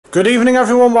Good evening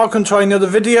everyone, welcome to another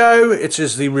video. It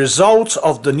is the result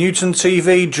of the Newton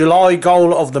TV July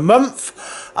goal of the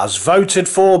month as voted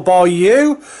for by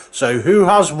you. So who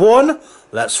has won?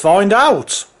 Let's find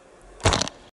out.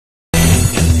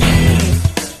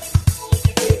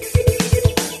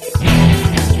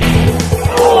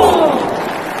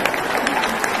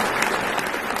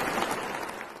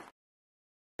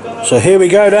 So here we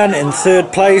go then. In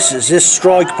third place is this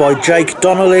strike by Jake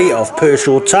Donnelly of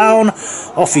Pershore Town.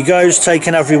 Off he goes,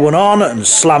 taking everyone on and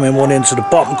slamming one into the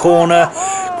bottom corner.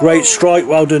 Great strike,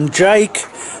 well done Jake.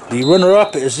 The runner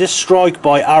up is this strike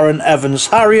by Aaron Evans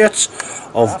Harriott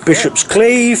of Bishop's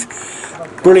Cleeve.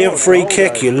 Brilliant free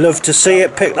kick, you love to see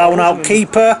it. Pick that one out,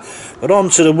 keeper. But on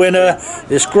to the winner,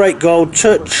 this great goal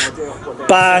touch.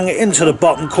 Bang into the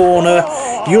bottom corner.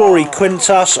 Yuri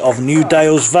Quintas of New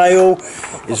Dales Vale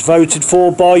is voted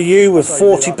for by you with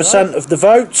 40% of the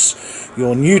votes.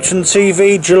 Your Newton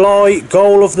TV July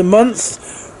goal of the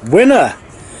month winner.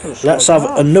 Let's have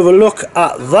another look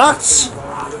at that.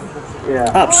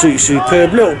 Absolutely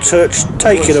superb little touch,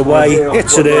 take it away,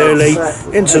 hits it early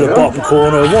into the bottom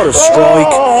corner. What a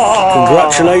strike.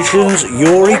 Congratulations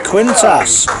Yuri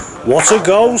Quintas, what a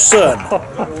goal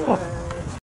son.